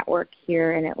Entrepreneur Network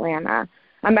here in Atlanta.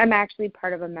 I'm actually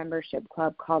part of a membership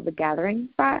club called the Gathering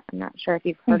Spot. I'm not sure if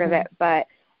you've heard of it, but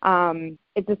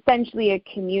it's essentially a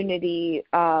community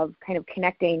of kind of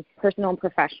connecting personal and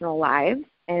professional lives,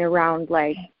 and around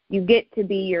like you get to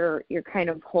be your kind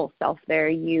of whole self there.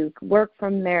 You work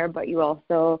from there, but you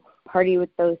also party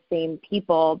with those same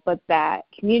people, but that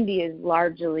community is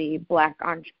largely Black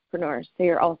entrepreneurs. So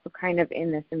you're also kind of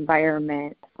in this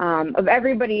environment of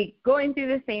everybody going through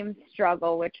the same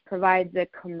struggle, which provides a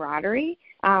camaraderie.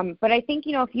 But I think,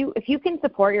 if you can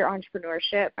support your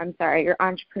your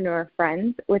entrepreneur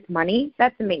friends with money,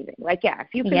 that's amazing. Like, if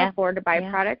you can afford to buy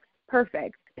products,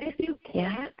 perfect. But if you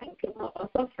can't, I think people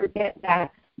also forget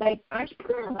that, like,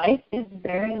 entrepreneur life is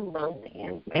very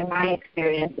lonely, in my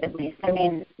experience at least. I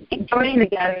mean, joining the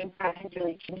Gathering hasn't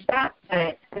really changed that,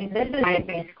 but this is my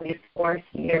basically fourth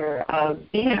year of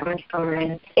being an entrepreneur,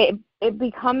 and it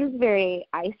becomes very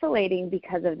isolating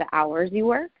because of the hours you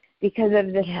work, because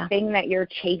of this thing that you're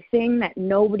chasing that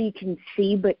nobody can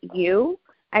see but you.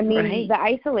 I mean, the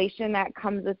isolation that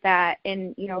comes with that,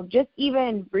 and, just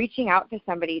even reaching out to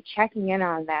somebody, checking in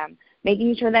on them,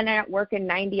 making sure that they're not working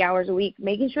 90 hours a week,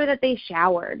 making sure that they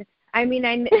showered. I mean,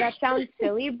 that sounds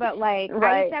silly, but, like,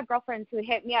 I used to have girlfriends who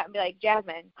hit me up and be like,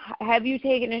 Jazmine, have you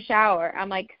taken a shower? I'm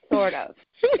like, sort of.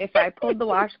 If I pulled the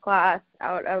washcloth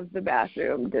out of the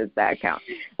bathroom, does that count?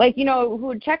 Like, who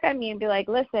would check on me and be like,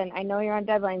 listen, I know you're on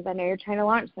deadlines. I know you're trying to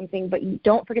launch something, but you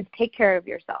don't forget to take care of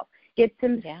yourself. Get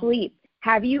some sleep.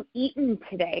 Have you eaten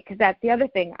today? Because that's the other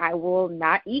thing. I will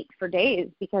not eat for days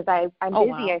because I'm busy.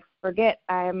 Wow. I forget.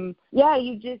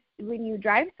 You just, when you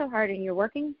drive so hard and you're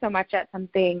working so much at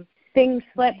something, things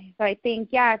slip. So I think,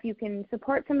 if you can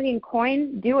support somebody in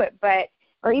coin, do it.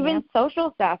 Or even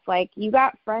social stuff. Like, you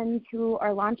got friends who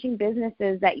are launching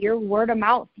businesses that your word of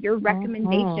mouth, your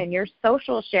recommendation, your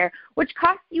social share, which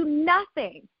costs you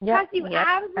nothing. Costs you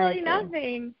absolutely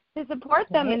nothing to support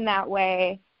them in that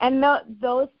way. And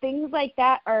those things like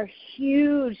that are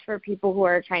huge for people who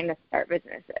are trying to start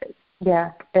businesses.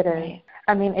 Yeah, it is.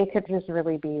 I mean, it could just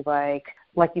really be like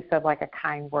you said, like a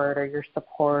kind word, or your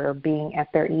support, or being at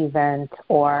their event,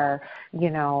 or,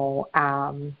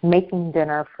 making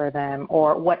dinner for them,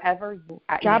 or whatever.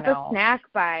 Drop a snack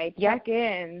by, check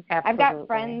in. Absolutely. I've got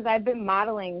friends I've been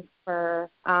modeling for.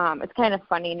 It's kind of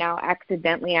funny now,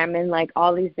 accidentally. I'm in like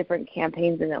all these different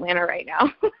campaigns in Atlanta right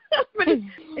now. But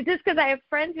it's just because I have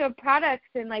friends who have products,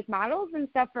 and like models and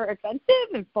stuff are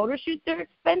expensive, and photo shoots are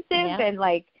expensive, and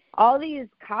like all these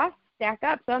costs stack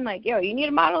up. So I'm like, you need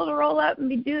a model to roll up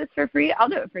and do this for free? I'll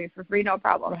do it for free, no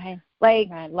problem.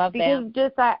 I love because that.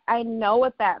 Just I know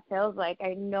what that feels like.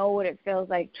 I know what it feels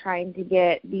like trying to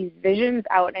get these visions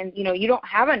out. And, you don't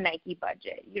have a Nike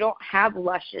budget. You don't have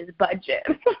Lush's budget.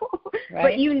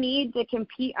 But you need to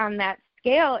compete on that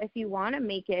scale if you want to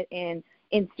make it in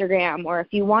Instagram, or if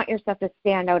you want your stuff to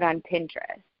stand out on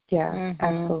Pinterest. Yeah,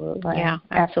 absolutely. Yeah,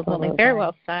 absolutely. Very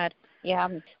well said. Yeah.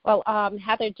 Well,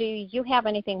 Heather, do you have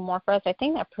anything more for us? I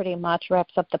think that pretty much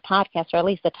wraps up the podcast, or at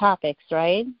least the topics,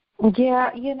 right? Yeah,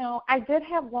 I did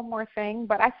have one more thing,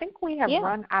 but I think we have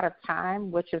run out of time,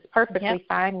 which is perfectly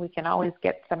fine. We can always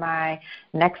get to my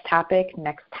next topic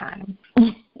next time.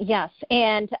 Yes,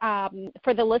 and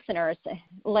for the listeners,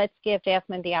 let's give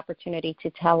Jazmine the opportunity to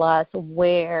tell us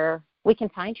where we can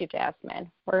find you,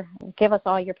 Jazmine, or give us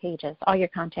all your pages, all your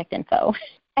contact info.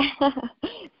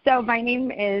 So my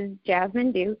name is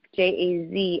Jazmine Duke,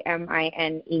 Jazmine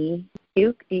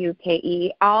Duke, Duke.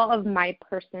 All of my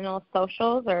personal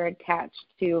socials are attached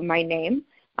to my name.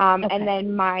 And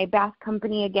then my bath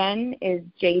company, again, is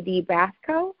JD Bath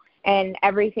Co. And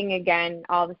everything, again,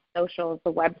 all the socials,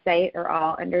 the website are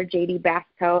all under JD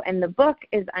Basco. And the book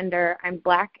is under I'm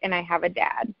Black and I Have a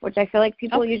Dad, which I feel like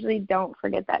people usually don't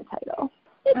forget that title.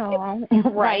 Oh,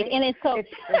 right. And it's so it's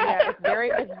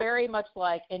very much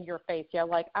like in your face. Yeah,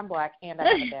 like I'm Black and I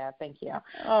have a dad. Thank you.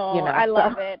 Oh, I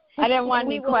love it. I didn't want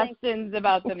any questions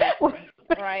about the message.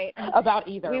 Right. About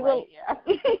either.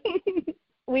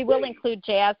 We will include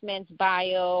Jazmine's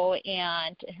bio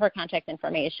and her contact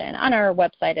information on our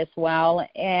website as well,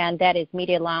 and that is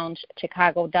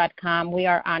MediaLoungeChicago.com. We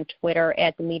are on Twitter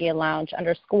at the Media Lounge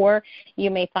 _.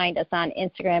 You may find us on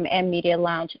Instagram and Media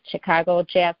Lounge Chicago.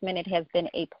 Jazmine, it has been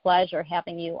a pleasure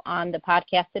having you on the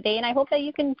podcast today, and I hope that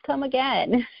you can come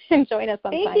again and join us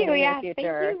sometime in the near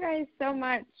future. Thank you guys so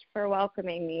much for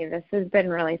welcoming me. This has been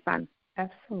really fun.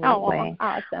 Absolutely. Oh,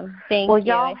 awesome. Thank you. Well,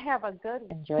 y'all have a good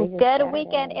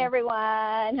weekend,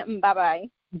 everyone. Bye-bye.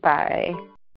 Bye.